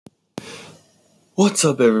What's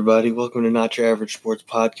up, everybody? Welcome to Not Your Average Sports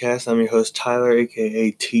Podcast. I'm your host, Tyler,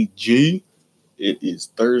 aka TG. It is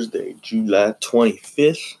Thursday, July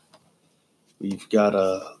 25th. We've got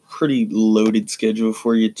a pretty loaded schedule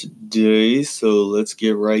for you today, so let's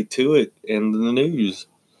get right to it. And the news.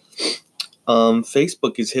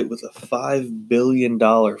 Facebook is hit with a $5 billion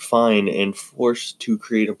fine and forced to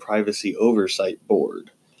create a privacy oversight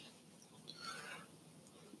board.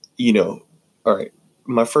 Alright,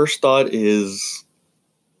 my first thought is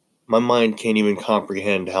my mind can't even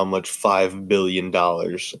comprehend how much $5 billion,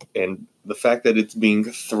 and the fact that it's being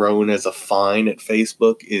thrown as a fine at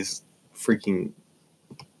Facebook is freaking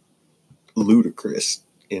ludicrous,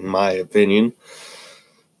 in my opinion.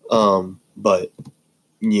 But,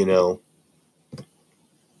 you know,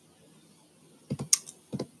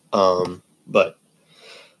 but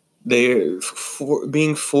they're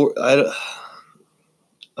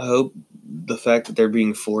I hope the fact that they're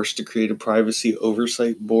being forced to create a privacy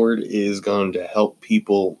oversight board is going to help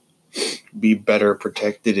people be better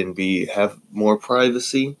protected and have more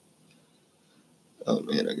privacy. Oh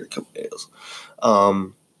man, I got a couple nails.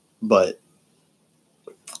 But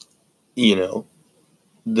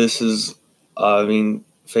this is,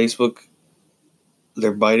 Facebook,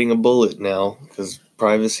 they're biting a bullet now because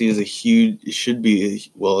privacy is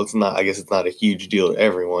it's not, I guess it's not a huge deal to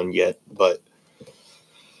everyone yet, but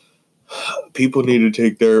people need to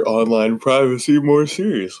take their online privacy more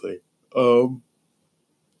seriously.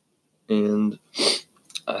 And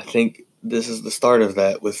I think this is the start of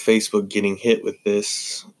that, with Facebook getting hit with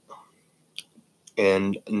this,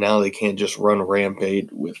 and now they can't just run rampage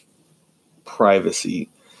with privacy.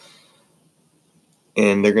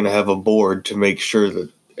 And they're going to have a board to make sure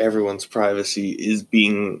that everyone's privacy is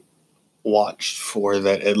being watched for,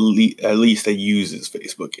 that at least that uses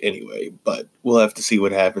Facebook anyway. But we'll have to see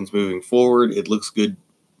what happens moving forward. It looks good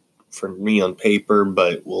for me on paper,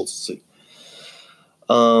 but we'll see.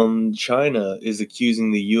 China is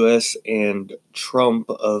accusing the U.S. and Trump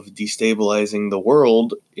of destabilizing the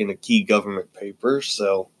world in a key government paper,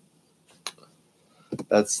 so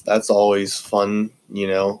that's always fun,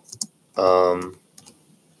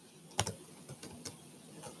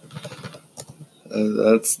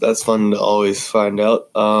 That's fun to always find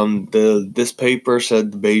out. This paper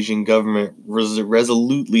said the Beijing government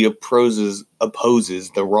resolutely opposes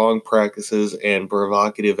the wrong practices and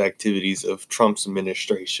provocative activities of Trump's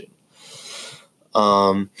administration.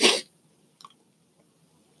 China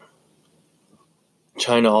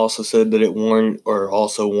also said that it warned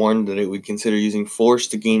that it would consider using force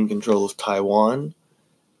to gain control of Taiwan.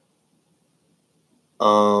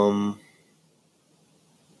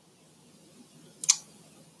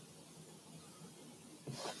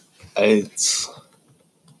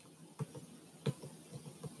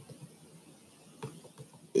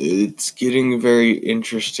 It's getting very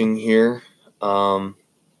interesting here.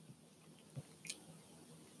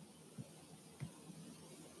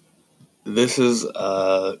 This is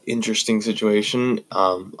an interesting situation.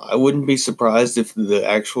 I wouldn't be surprised if the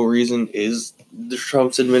actual reason is the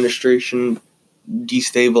Trump's administration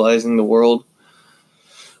destabilizing the world.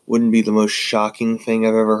 Wouldn't be the most shocking thing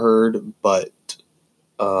I've ever heard, but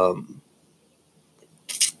I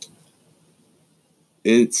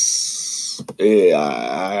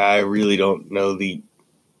really don't know the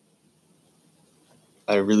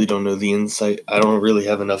insight. I don't really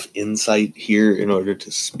have enough insight here in order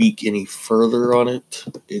to speak any further on it.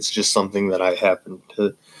 It's just something that I happened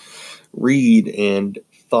to read and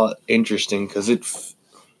thought interesting, because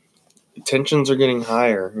tensions are getting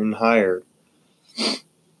higher and higher. That's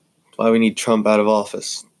why we need Trump out of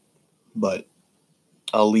office. But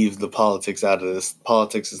I'll leave the politics out of this.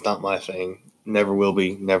 Politics is not my thing. Never will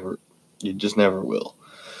be. Never. It just never will.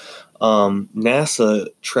 NASA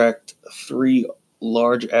tracked 3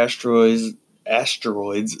 large asteroids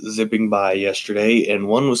zipping by yesterday, and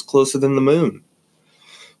one was closer than the moon.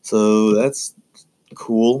 So that's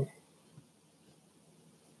cool.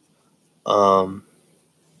 I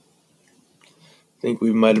think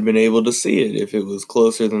we might have been able to see it if it was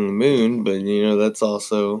closer than the moon, but that's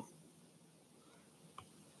also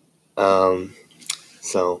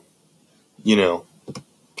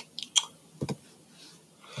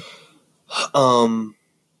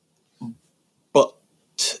but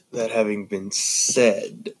that having been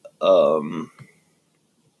said,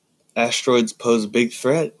 asteroids pose a big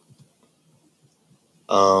threat.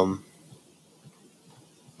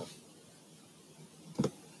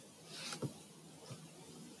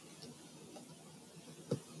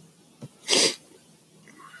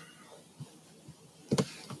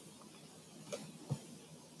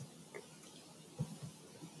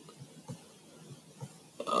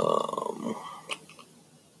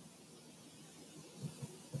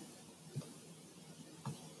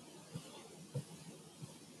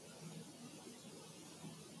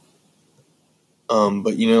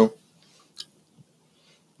 But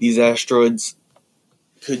these asteroids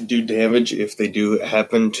could do damage if they do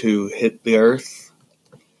happen to hit the Earth.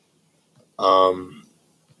 Could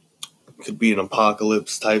be an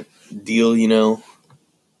apocalypse type deal,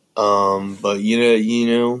 But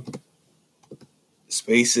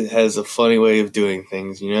space it has a funny way of doing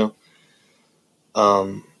things,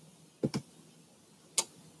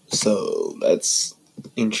 So that's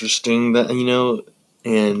interesting that,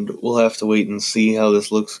 and we'll have to wait and see how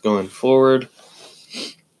this looks going forward.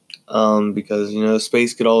 Because,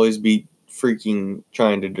 space could always be freaking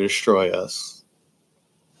trying to destroy us.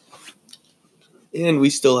 And we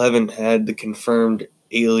still haven't had the confirmed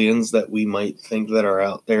aliens that we might think that are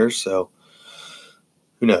out there, so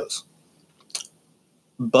who knows?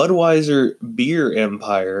 Budweiser beer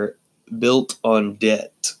empire built on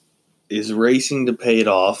debt is racing to pay it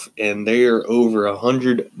off, and they are over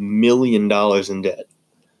 $100 million in debt.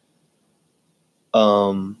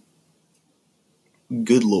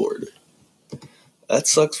 Good Lord. That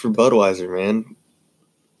sucks for Budweiser, man.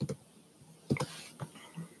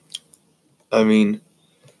 I mean,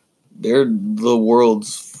 they're the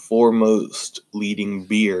world's foremost leading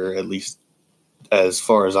beer, at least as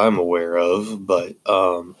far as I'm aware of, but,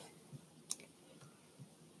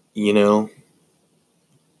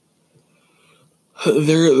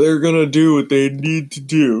 they're gonna do what they need to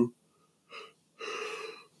do.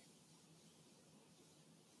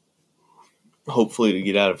 Hopefully to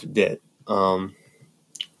get out of debt.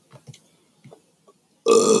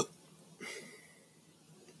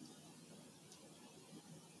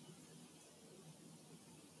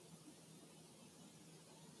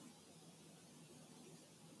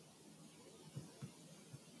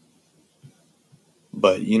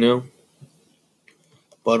 But,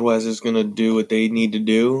 Budweiser's going to do what they need to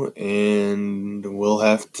do, and we'll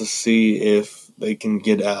have to see if they can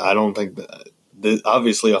get out. I don't think that,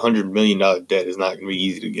 obviously, $100 million debt is not going to be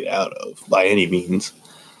easy to get out of by any means.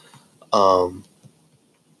 And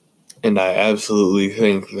I absolutely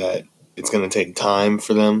think that it's going to take time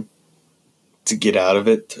for them to get out of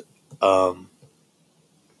it.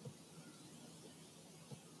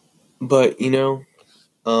 But,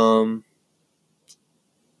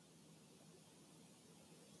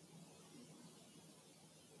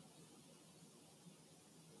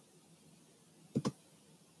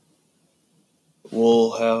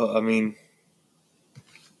 we'll have,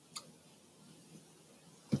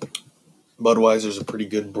 Budweiser's a pretty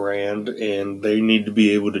good brand, and they need to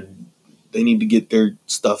get their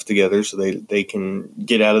stuff together so they can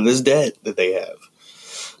get out of this debt that they have.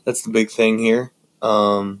 That's the big thing here.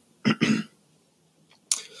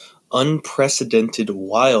 Unprecedented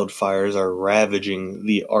wildfires are ravaging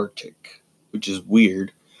the Arctic, which is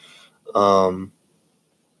weird. But,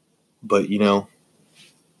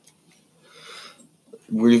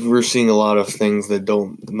 we're seeing a lot of things that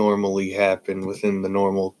don't normally happen within the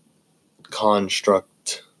normal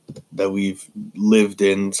construct that we've lived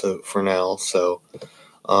in for now. So,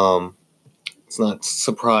 it's not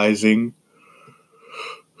surprising.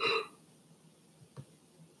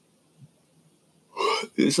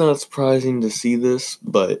 It's not surprising to see this,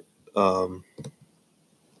 but,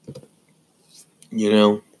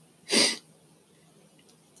 you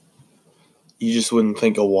just wouldn't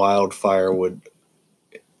think a wildfire would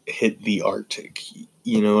hit the Arctic.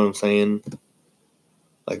 You know what I'm saying?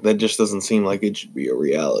 Like, that just doesn't seem like it should be a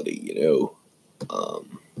reality,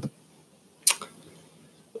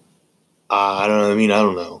 I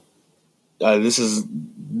don't know. This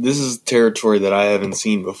is territory that I haven't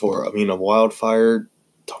seen before. A wildfire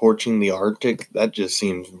torching the Arctic, that just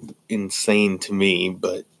seems insane to me,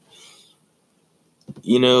 but,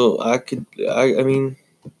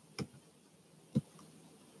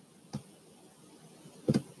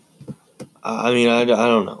 I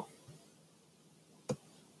don't know.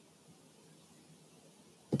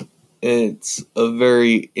 It's a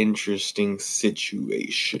very interesting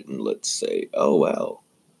situation, let's say. Oh, wow.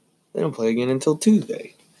 They don't play again until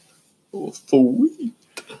Tuesday. Oh, sweet.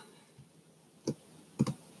 They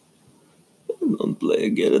don't play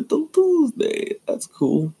again until Tuesday. That's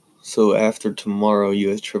cool. So after tomorrow,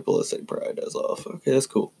 USSSA Pride is off. Okay, that's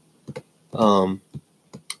cool.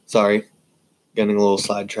 Sorry. Getting a little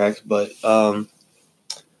sidetracked, but,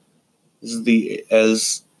 this is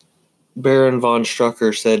as Baron von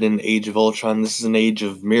Strucker said in Age of Ultron, this is an age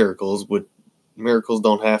of miracles, but miracles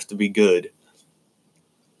don't have to be good.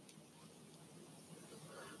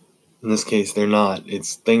 In this case, they're not.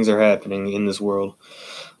 Things are happening in this world.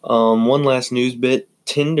 One last news bit.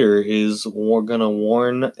 Tinder is going to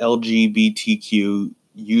warn LGBTQ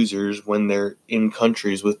users when they're in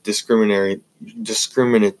countries with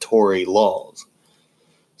discriminatory laws.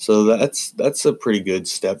 So that's a pretty good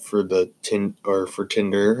step for for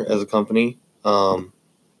Tinder as a company.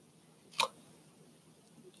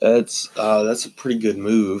 That's a pretty good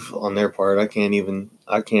move on their part. I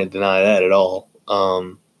can't deny that at all.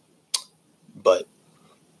 But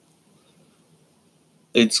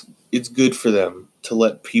it's good for them to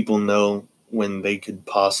let people know when they could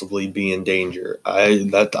possibly be in danger.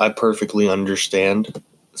 I perfectly understand.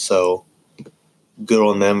 So good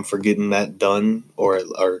on them for getting that done, or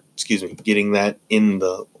excuse me, getting that in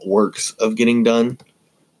the works of getting done.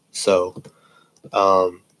 So,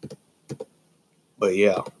 but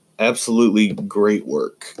yeah, absolutely great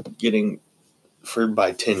work getting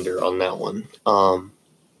by Tinder on that one.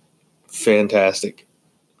 Fantastic.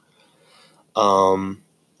 But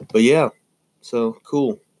yeah, so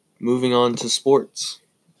cool. Moving on to sports.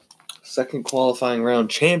 Second qualifying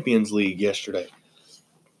round Champions League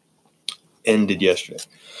ended yesterday.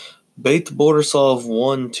 Bate Borisov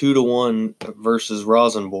won 2-1 versus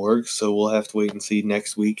Rosenborg, so we'll have to wait and see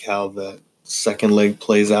next week how the second leg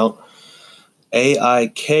plays out.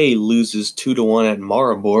 AIK loses 2-1 at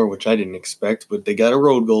Maribor, which I didn't expect, but they got a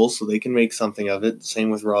road goal, so they can make something of it. Same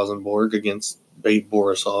with Rosenborg against Bate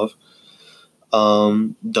Borisov.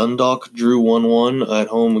 Dundalk drew 1-1 at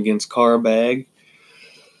home against Karabag.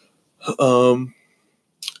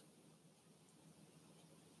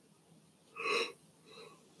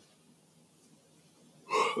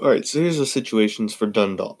 All right, so here's the situations for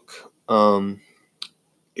Dundalk.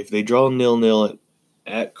 If they draw 0-0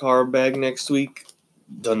 at Karabag next week,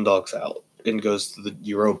 Dundalk's out and goes to the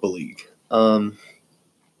Europa League.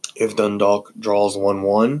 If Dundalk draws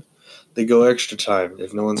 1-1, they go extra time.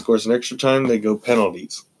 If no one scores in extra time, they go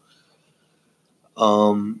penalties.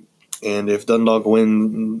 And if Dundalk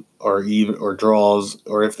wins or draws,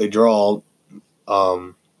 or if they draw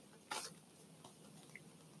 2-2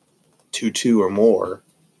 or more,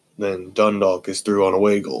 then Dundalk is through on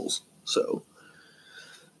away goals. So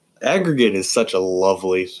aggregate is such a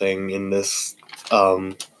lovely thing in this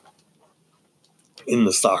in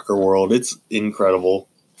the soccer world. It's incredible,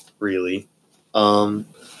 really.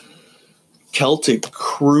 Celtic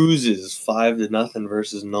cruises 5-0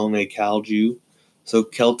 versus Nome Kalju. So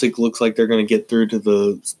Celtic looks like they're going to get through to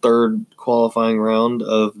the third qualifying round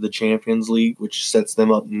of the Champions League, which sets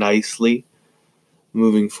them up nicely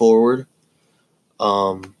moving forward.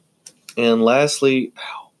 And lastly,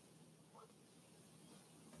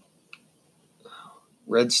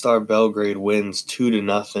 Red Star Belgrade wins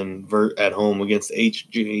 2-0 at home against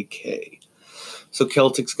HJK. So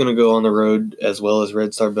Celtic's going to go on the road as well as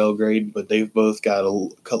Red Star Belgrade, but they've both got a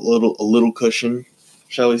little cushion,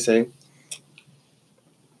 shall we say.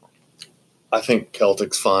 I think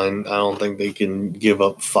Celtic's fine. I don't think they can give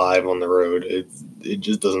up 5 on the road. It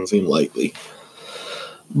just doesn't seem likely.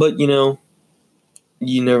 But, you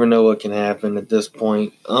never know what can happen at this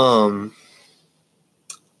point.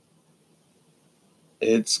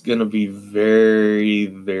 It's going to be very,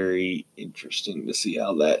 very interesting to see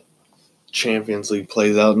how that Champions League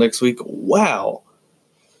plays out next week. Wow.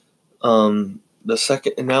 Now on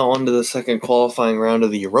to the second qualifying round of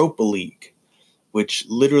the Europa League, which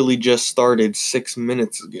literally just started 6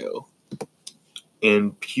 minutes ago.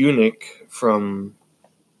 And Punic from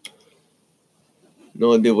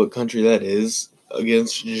no idea what country that is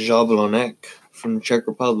against Jablonek from the Czech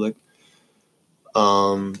Republic.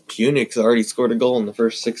 Punic's already scored a goal in the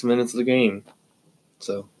first 6 minutes of the game.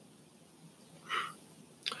 So,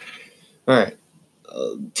 all right,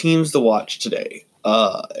 teams to watch today.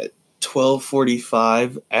 At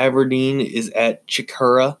 12:45, Aberdeen is at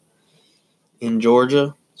Chikura in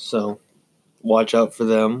Georgia, so watch out for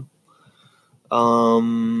them.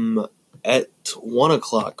 At 1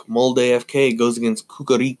 o'clock, Molde FK goes against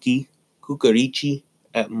Kukarici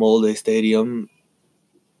at Molde Stadium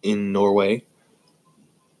in Norway.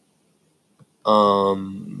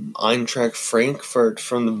 Eintracht Frankfurt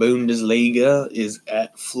from the Bundesliga is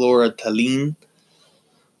at Flora Tallinn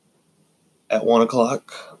at 1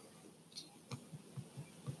 o'clock.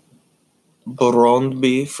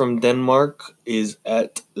 Brøndby from Denmark is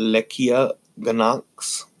at Lechia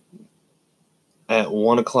Gdańsk at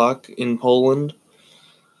 1 o'clock in Poland.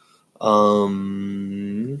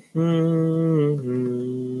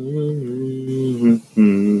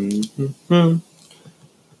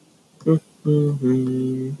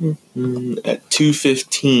 At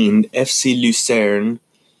 2:15, FC Lucerne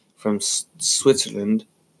from Switzerland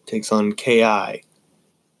takes on KI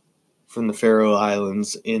from the Faroe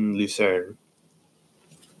Islands in Lucerne.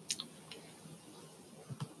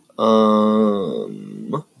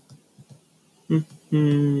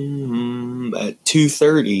 At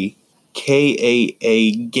 2:30,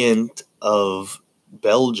 KAA Ghent of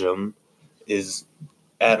Belgium is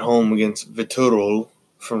at home against Viitorul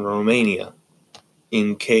from Romania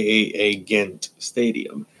in KAA Ghent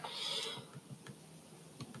Stadium.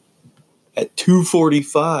 At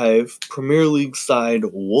 2:45, Premier League side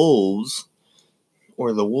Wolves,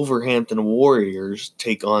 or the Wolverhampton Warriors,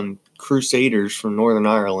 take on Crusaders from Northern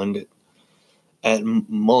Ireland at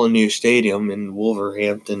Molineux Stadium in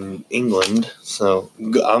Wolverhampton, England. So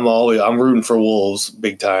I'm rooting for Wolves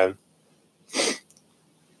big time.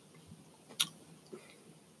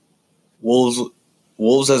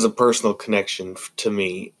 Wolves has a personal connection to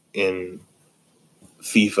me in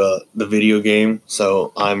FIFA, the video game,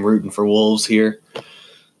 so I'm rooting for Wolves here.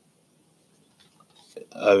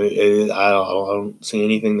 I don't see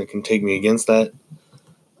anything that can take me against that.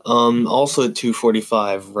 Also at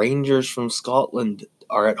 2:45, Rangers from Scotland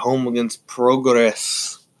are at home against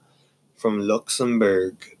Progress from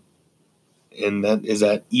Luxembourg, and that is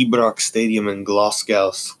at Ibrox Stadium in Glasgow,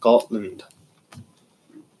 Scotland.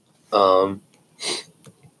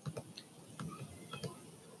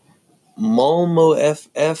 Malmo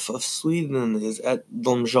FF of Sweden is at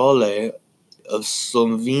Domžale of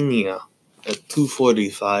Slovenia at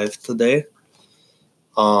 2:45 today.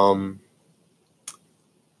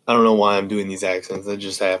 I don't know why I'm doing these accents. It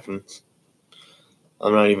just happens.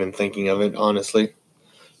 I'm not even thinking of it, honestly.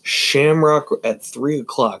 Shamrock at 3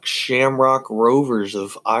 o'clock. Shamrock Rovers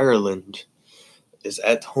of Ireland is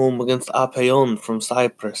at home against Apollon from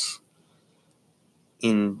Cyprus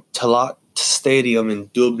in Tallaght Stadium in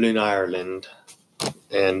Dublin, Ireland.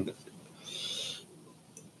 And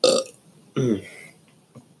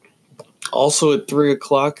also at 3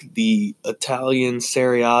 o'clock, the Italian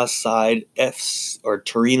Serie A side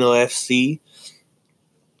Torino FC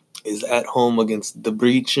is at home against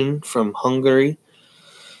Debrecen from Hungary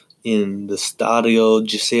in the Stadio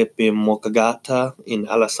Giuseppe Moccagata in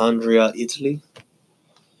Alessandria, Italy.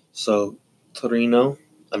 So Torino,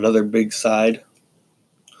 another big side.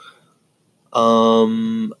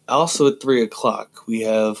 Also at 3 o'clock, we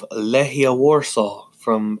have Lechia Warsaw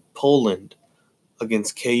from Poland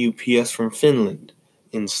against KUPS from Finland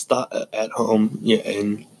in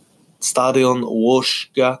Stadion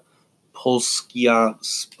Wojska Polskiego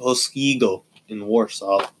in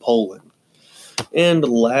Warsaw, Poland. And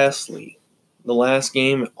lastly, the last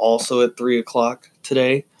game, also at 3 o'clock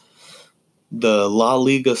today, the La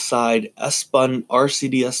Liga side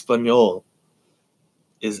RCD Espanyol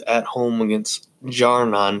is at home against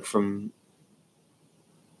Jarnan from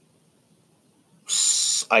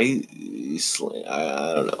Iceland.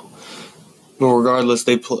 I don't know. But regardless,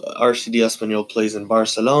 RCD Espanyol plays in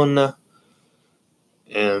Barcelona.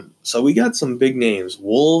 And so we got some big names.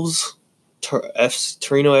 Wolves,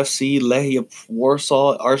 Torino FC, Lechia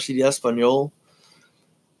Warsaw, RCD Espanyol.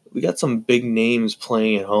 We got some big names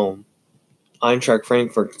playing at home. Eintracht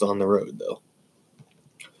Frankfurt's on the road, though.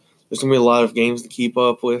 There's going to be a lot of games to keep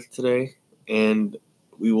up with today, and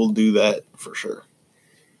we will do that for sure.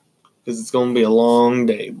 Because it's going to be a long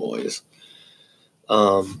day, boys.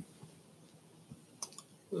 They're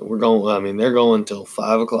going till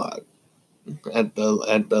 5 o'clock at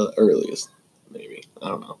the earliest, maybe. I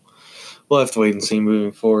don't know. We'll have to wait and see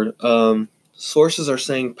moving forward. Sources are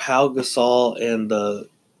saying Pau Gasol and the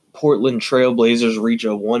Portland Trail Blazers reach a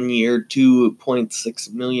 1-year,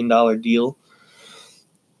 $2.6 million deal.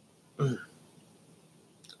 I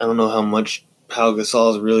don't know how much Pau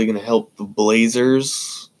Gasol is really going to help the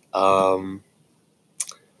Blazers. I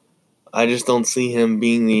just don't see him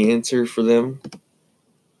being the answer for them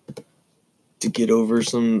to get over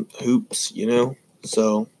some hoops,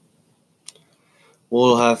 So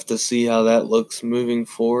we'll have to see how that looks moving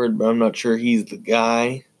forward, but I'm not sure he's the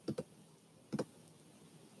guy.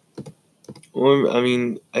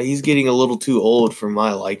 He's getting a little too old for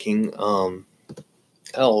my liking.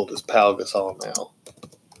 How old is Pau Gasol now?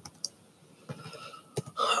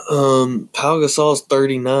 Pau Gasol's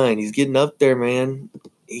 39. He's getting up there, man.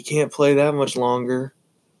 He can't play that much longer.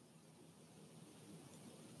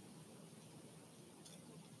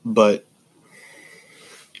 But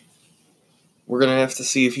we're going to have to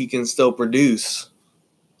see if he can still produce.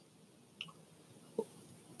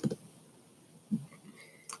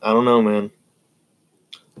 I don't know, man.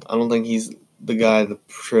 I don't think he's the guy the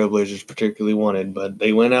Trailblazers particularly wanted, but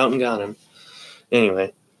they went out and got him.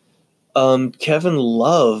 Anyway, Kevin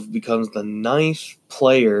Love becomes the 9th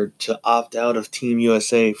player to opt out of Team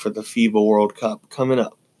USA for the FIBA World Cup coming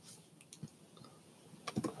up.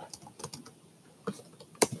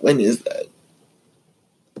 When is that?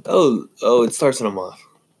 Oh, it starts in a month.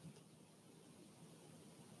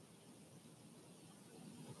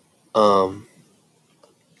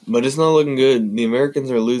 But it's not looking good. The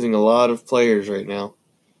Americans are losing a lot of players right now.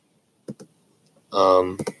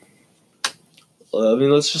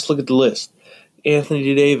 Let's just look at the list.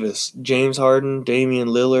 Anthony Davis, James Harden, Damian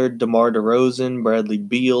Lillard, DeMar DeRozan, Bradley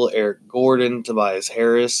Beal, Eric Gordon, Tobias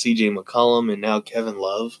Harris, CJ McCollum, and now Kevin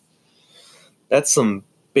Love. That's some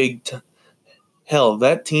big hell,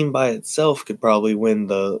 that team by itself could probably win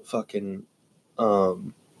the fucking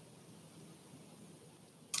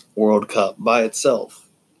World Cup by itself.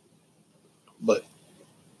 But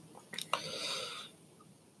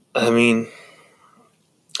I mean,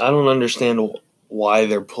 I don't understand why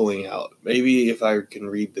they're pulling out. Maybe if I can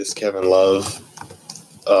read this Kevin Love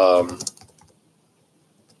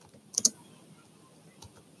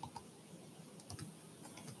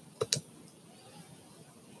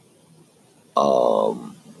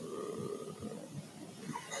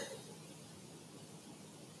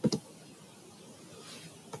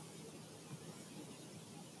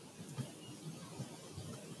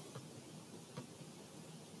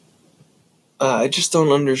I just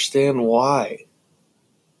don't understand why.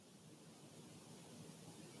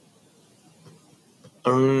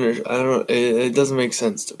 It doesn't make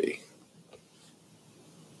sense to me.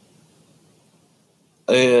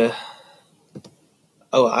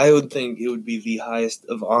 I would think it would be the highest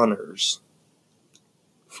of honors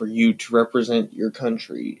for you to represent your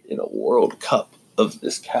country in a World Cup of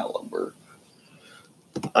this caliber.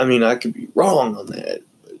 I mean, I could be wrong on that.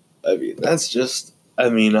 But, I mean, that's just...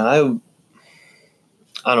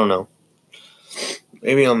 I don't know.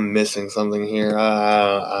 Maybe I'm missing something here.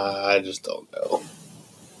 I just don't know.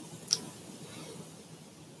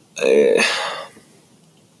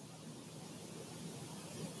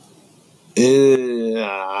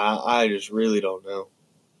 I just really don't know.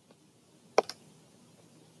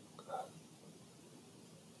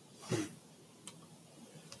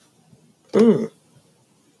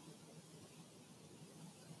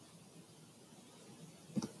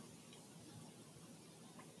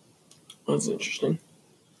 That's interesting.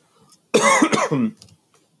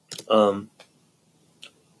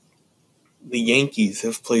 The Yankees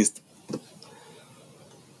have placed...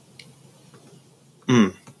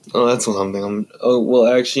 Oh, that's something.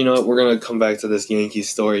 Actually, you know what? We're going to come back to this Yankees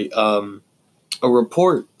story. A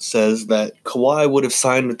report says that Kawhi would have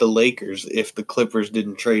signed with the Lakers if the Clippers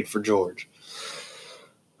didn't trade for George.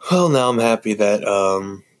 Well, now I'm happy that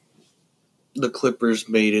the Clippers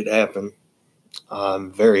made it happen.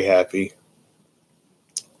 I'm very happy.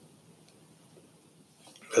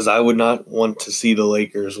 Because I would not want to see the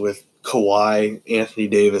Lakers with Kawhi, Anthony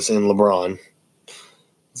Davis, and LeBron.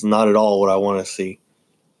 It's not at all what I want to see.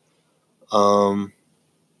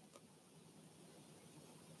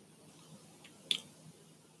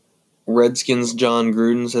 Redskins' John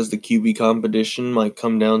Gruden says the QB competition might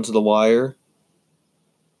come down to the wire.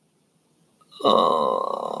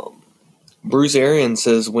 Bruce Arians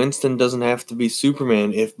says Winston doesn't have to be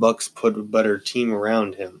Superman if Bucks put a better team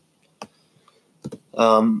around him.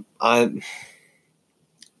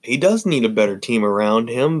 He does need a better team around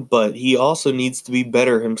him, but he also needs to be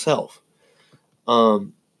better himself.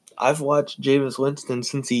 I've watched Jameis Winston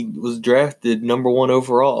since he was drafted number 1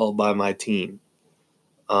 overall by my team.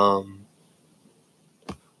 I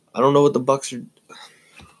don't know what the Bucks are.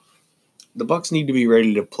 The Bucks need to be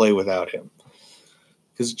ready to play without him,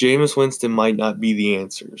 because Jameis Winston might not be the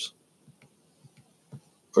answers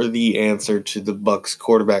or the answer to the Bucks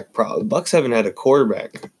quarterback problem. The Bucks haven't had a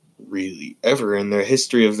quarterback really ever in their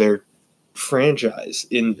history of their franchise.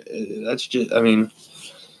 That's just,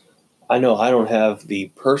 I know I don't have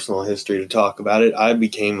the personal history to talk about it. I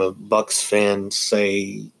became a Bucks fan,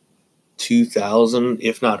 say, 2000,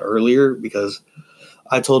 if not earlier, because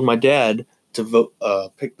I told my dad to vote,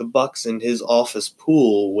 pick the Bucks in his office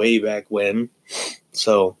pool way back when.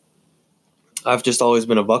 So I've just always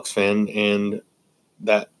been a Bucks fan, and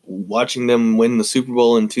that watching them win the Super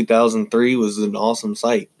Bowl in 2003 was an awesome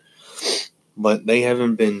sight. But they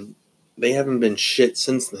haven't been shit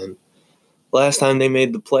since then. Last time they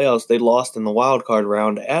made the playoffs, they lost in the wild card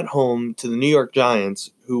round at home to the New York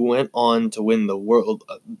Giants, who went on to win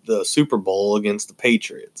the Super Bowl against the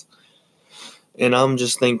Patriots. And I'm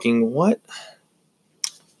just thinking, what?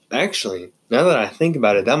 Actually, now that I think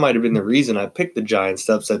about it, that might have been the reason I picked the Giants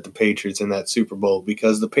to upset the Patriots in that Super Bowl,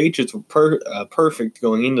 because the Patriots were perfect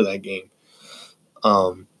going into that game.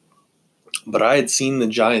 But I had seen the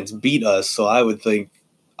Giants beat us, so I was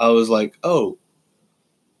like, oh,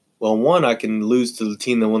 well, 1, I can lose to the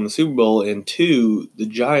team that won the Super Bowl, and 2, the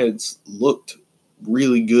Giants looked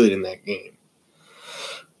really good in that game.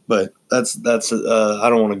 But that's I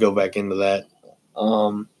don't want to go back into that.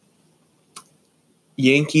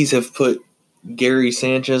 Yankees have put Gary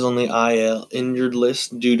Sanchez on the IL injured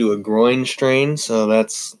list due to a groin strain, so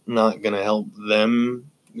that's not going to help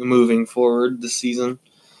them moving forward this season.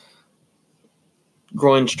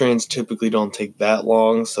 Groin strains typically don't take that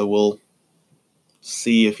long, so we'll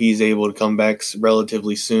see if he's able to come back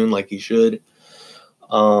relatively soon like he should.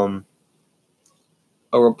 A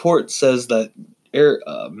report says that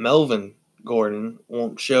Melvin Gordon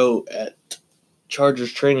won't show at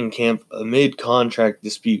Chargers training camp amid contract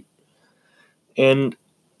dispute. And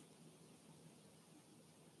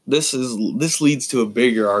this leads to a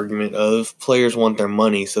bigger argument of players want their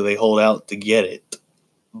money, so they hold out to get it.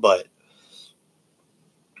 But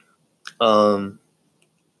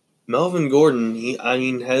Melvin Gordon, he's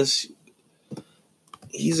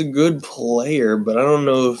a good player, but I don't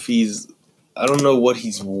know what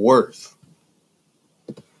he's worth.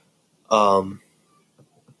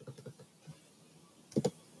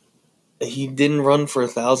 He didn't run for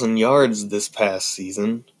 1,000 yards this past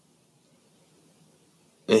season.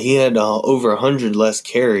 He had over 100 less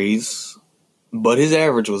carries, but his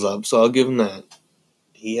average was up, so I'll give him that.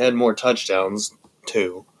 He had more touchdowns,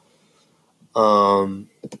 too.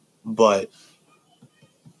 But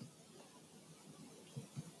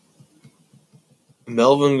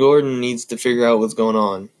Melvin Gordon needs to figure out what's going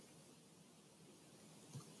on.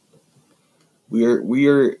 We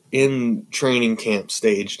are in training camp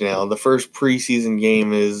stage now. The first preseason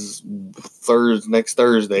game is next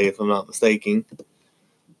Thursday, if I'm not mistaken.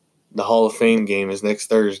 The Hall of Fame game is next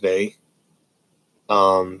Thursday.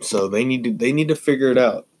 So they need to figure it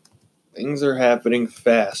out. Things are happening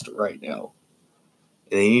fast right now,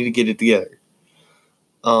 and they need to get it together.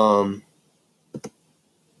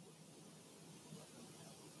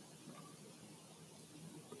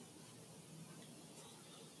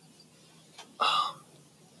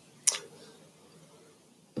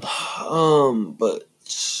 But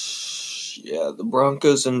yeah, the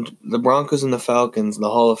Broncos and the Falcons, the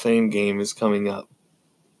Hall of Fame game is coming up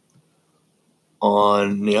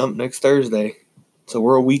on next Thursday. So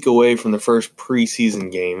we're a week away from the first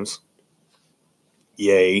preseason games.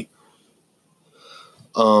 Yay.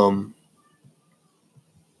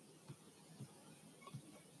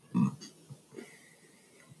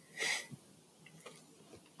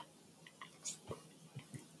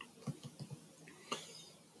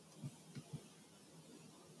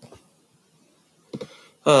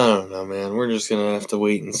 I don't know, man. We're just going to have to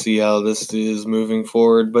wait and see how this is moving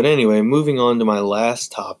forward. But anyway, moving on to my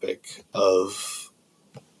last topic of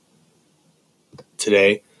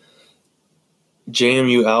today.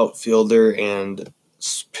 JMU outfielder and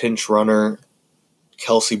pinch runner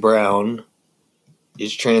Kelsey Brown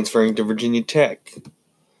is transferring to Virginia Tech.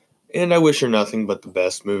 And I wish her nothing but the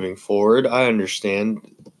best moving forward. I understand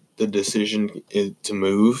the decision to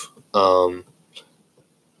move.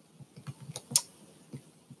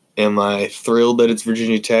 Am I thrilled that it's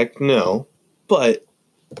Virginia Tech? No. But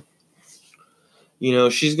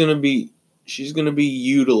she's gonna be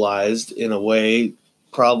utilized in a way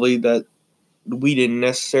probably that we didn't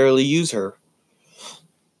necessarily use her.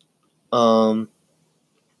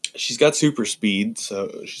 She's got super speed,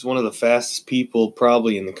 so she's one of the fastest people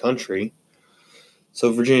probably in the country.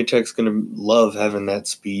 So Virginia Tech's gonna love having that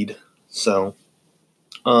speed. So,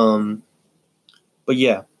 but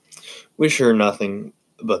yeah, wish her nothing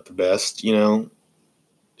but the best.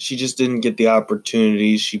 She just didn't get the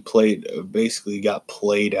opportunities. She basically got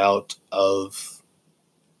played out of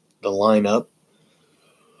the lineup,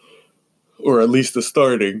 or at least the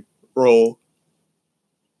starting role.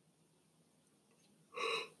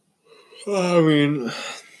 I mean,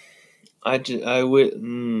 I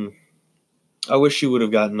wish she would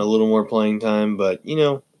have gotten a little more playing time, but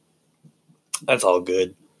that's all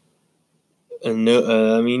good. And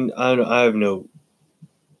I have no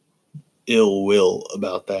ill will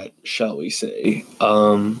about that, shall we say?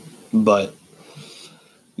 But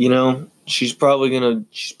she's probably gonna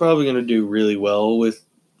do really well with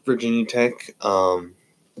Virginia Tech. I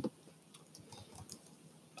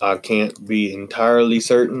can't be entirely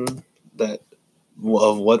certain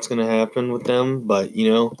of what's gonna happen with them, but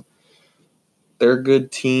they're a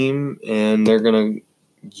good team, and they're gonna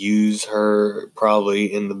use her probably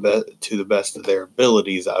to the best of their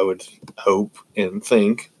abilities. I would hope and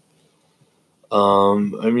think.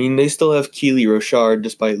 They still have Keely Rochard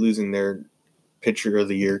despite losing their pitcher of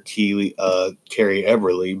the year, Carrie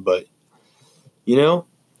Everly, but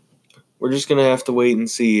we're just gonna have to wait and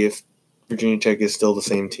see if Virginia Tech is still the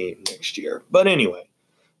same team next year. But anyway,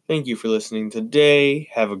 thank you for listening today.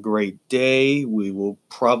 Have a great day. We will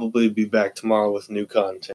probably be back tomorrow with new content.